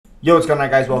Yo, what's going on,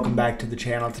 guys? Welcome back to the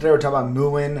channel. Today we're talking about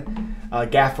Muin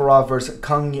Gafurov versus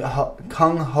Kang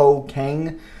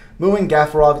Kang. Muin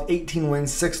Gafurov, 18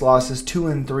 wins, 6 losses,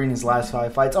 2-3 in his last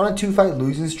 5 fights. On a 2-fight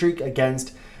losing streak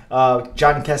against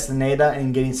John Castaneda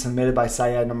and getting submitted by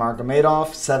Sayyad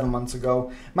Nurmagomedov 7 months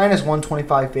ago. Minus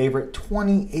 125 favorite,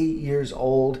 28 years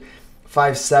old,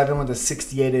 5'7" with a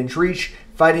 68-inch reach.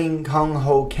 Fighting Kang,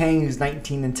 who's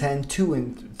 19-10,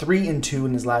 3-2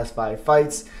 in his last 5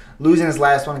 fights. Losing his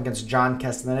last one against John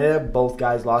Castaneda. Both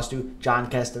guys lost to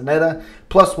John Castaneda.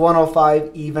 Plus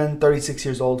 105 even, 36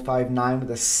 years old, 5'9",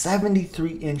 with a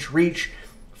 73-inch reach,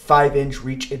 5-inch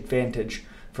reach advantage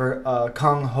for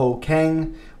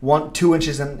Kang. 2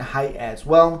 inches in height as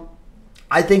well.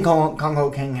 I think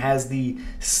Kang has the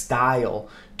style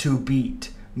to beat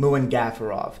Muin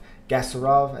Gafurov. I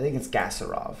think it's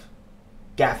Gafurov.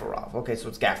 Okay, so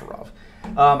it's Gafurov.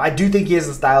 I do think he has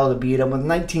the style to beat him with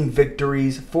 19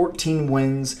 victories, 14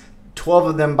 wins, 12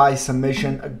 of them by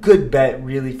submission. A good bet,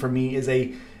 really, for me is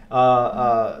a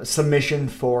submission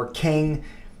for King.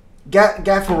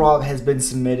 Gafurov has been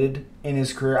submitted in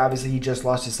his career. Obviously, he just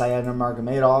lost to Sayyad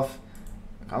Nurmagomedov.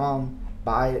 Come on,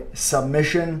 by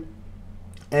submission.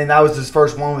 And that was his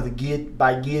first one with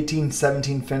by guillotine,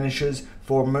 17 finishes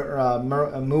for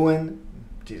Muin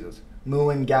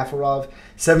Gafurov.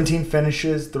 17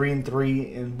 finishes,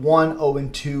 3-3 in 1,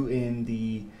 0-2 in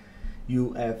the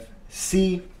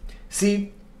UFC.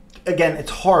 See, again, it's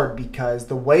hard because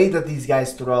the way that these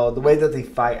guys throw, the way that they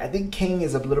fight, I think King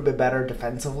is a little bit better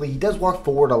defensively. He does walk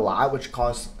forward a lot, which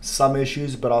causes some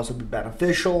issues, but also be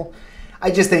beneficial.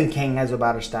 I just think King has a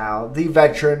better style. The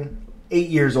veteran, 8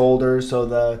 years older, so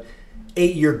the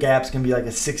 8-year gaps can be like a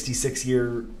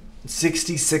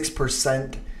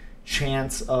 66%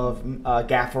 chance of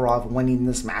Gafurov winning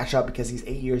this matchup because he's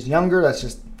 8 years younger. That's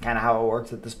just kind of how it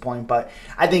works at this point. But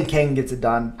I think Kang gets it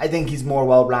done. I think he's more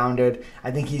well-rounded.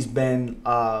 I think he's been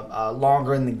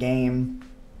longer in the game.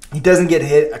 He doesn't get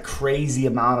hit a crazy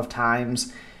amount of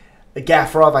times.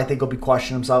 Gafurov, I think, will be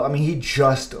questioning himself. I mean, he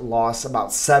just lost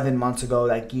about 7 months ago,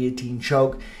 that guillotine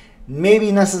choke.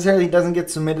 Maybe necessarily he doesn't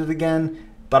get submitted again,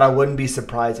 but I wouldn't be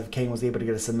surprised if Kang was able to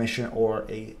get a submission or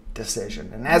a decision.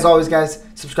 And as always, guys,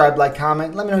 subscribe, like,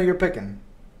 comment. Let me know who you're picking.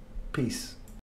 Peace.